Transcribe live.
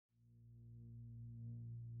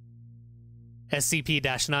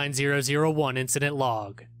SCP-9001 Incident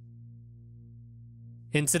Log.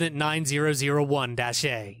 Incident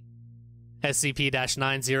 9001-A.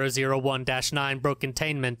 SCP-9001-9 broke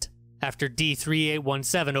containment after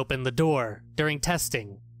D-3817 opened the door during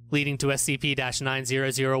testing, leading to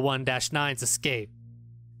SCP-9001-9's escape.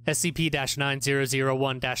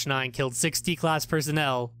 SCP-9001-9 killed 6 D-Class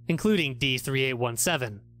personnel, including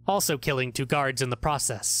D-3817, also killing 2 guards in the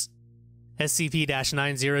process.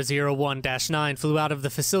 SCP-9001-9 flew out of the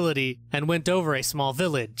facility and went over a small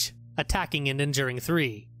village, attacking and injuring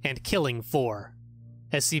 3, and killing 4.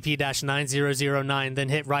 SCP-9009 then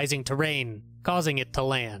hit rising terrain, causing it to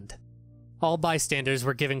land. All bystanders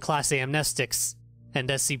were given Class A amnestics, and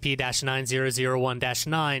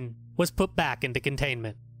SCP-9001-9 was put back into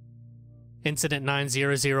containment. Incident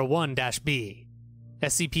 9001-B.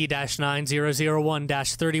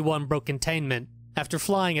 SCP-9001-31 broke containment after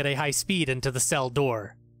flying at a high speed into the cell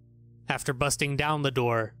door. After busting down the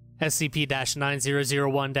door,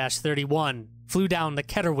 SCP-9001-31 flew down the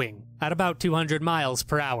Keter Wing at about 200 miles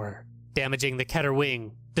per hour, damaging the Keter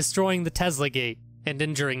Wing, destroying the Tesla Gate, and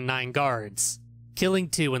injuring 9 guards, killing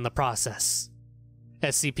 2 in the process.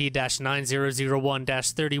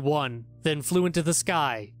 SCP-9001-31 then flew into the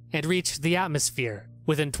sky and reached the atmosphere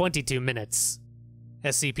within 22 minutes.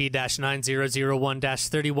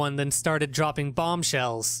 SCP-9001-31 then started dropping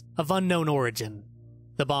bombshells of unknown origin.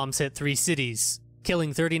 The bombs hit 3 cities,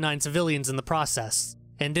 killing 39 civilians in the process,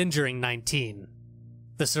 and injuring 19.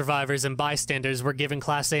 The survivors and bystanders were given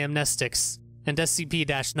Class A amnestics, and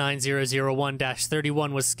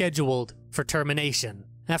SCP-9001-31 was scheduled for termination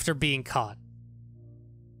after being caught.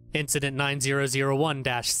 Incident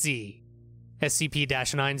 9001-C.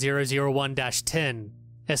 SCP-9001-10,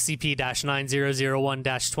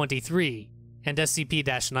 SCP-9001-23, and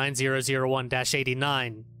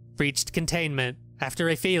SCP-9001-89 breached containment after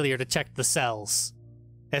a failure to check the cells.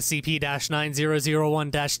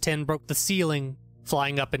 SCP-9001-10 broke the ceiling,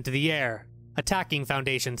 flying up into the air, attacking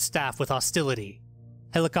Foundation staff with hostility.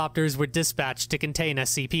 Helicopters were dispatched to contain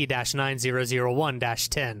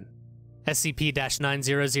SCP-9001-10.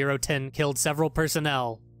 SCP-9010 killed several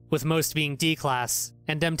personnel, with most being D-Class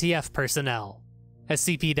and MTF personnel.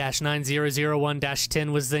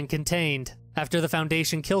 SCP-9001-10 was then contained after the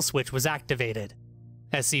Foundation kill switch was activated.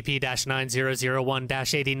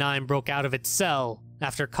 SCP-9001-89 broke out of its cell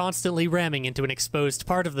after constantly ramming into an exposed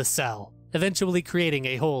part of the cell, eventually creating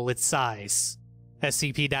a hole its size.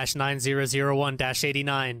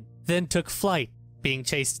 SCP-9001-89 then took flight, being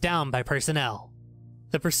chased down by personnel.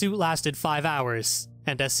 The pursuit lasted 5 hours,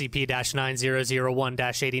 and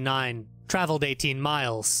SCP-9001-89 traveled 18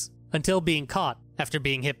 miles, until being caught after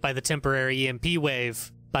being hit by the temporary EMP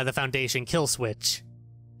wave by the Foundation kill switch.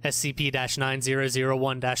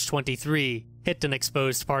 SCP-9001-23 hit an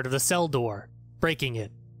exposed part of the cell door, breaking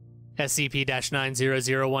it.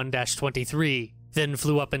 SCP-9001-23 then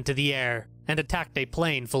flew up into the air and attacked a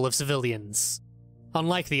plane full of civilians.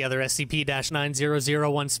 Unlike the other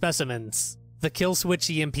SCP-9001 specimens, the kill switch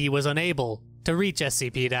EMP was unable to reach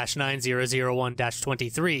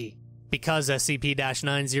SCP-9001-23 because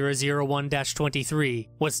SCP-9001-23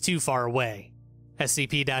 was too far away.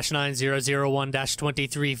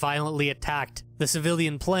 SCP-9001-23 violently attacked the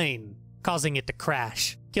civilian plane, causing it to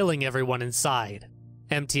crash, killing everyone inside.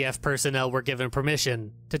 MTF personnel were given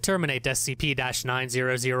permission to terminate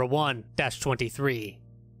SCP-9001-23.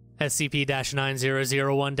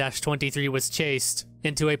 SCP-9001-23 was chased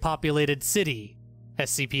into a populated city.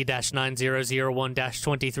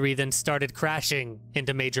 SCP-9001-23 then started crashing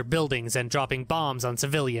into major buildings and dropping bombs on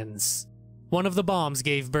civilians. One of the bombs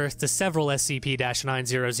gave birth to several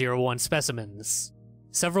SCP-9001 specimens.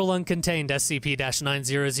 Several uncontained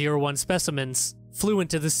SCP-9001 specimens flew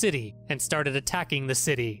into the city and started attacking the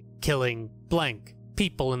city, killing blank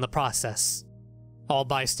people in the process. All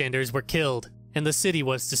bystanders were killed, and the city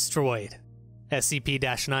was destroyed.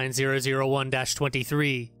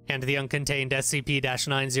 SCP-9001-23 and the uncontained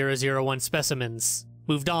SCP-9001 specimens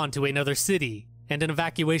moved on to another city, and an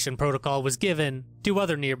evacuation protocol was given to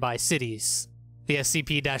other nearby cities. The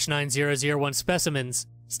SCP-9001 specimens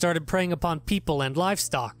started preying upon people and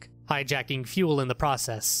livestock, hijacking fuel in the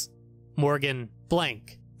process. Morgan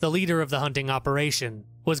Blank, the leader of the hunting operation,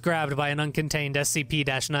 was grabbed by an uncontained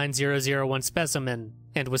SCP-9001 specimen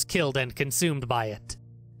and was killed and consumed by it.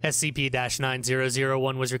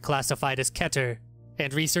 SCP-9001 was reclassified as Keter,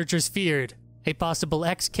 and researchers feared a possible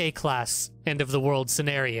XK-class end-of-the-world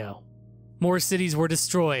scenario. More cities were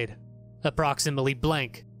destroyed. Approximately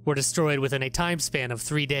blank were destroyed within a time span of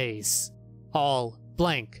 3 days. All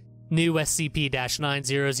blank new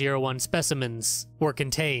SCP-9001 specimens were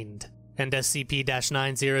contained. and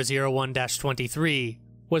SCP-9001-23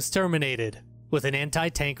 was terminated with an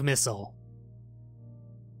anti-tank missile.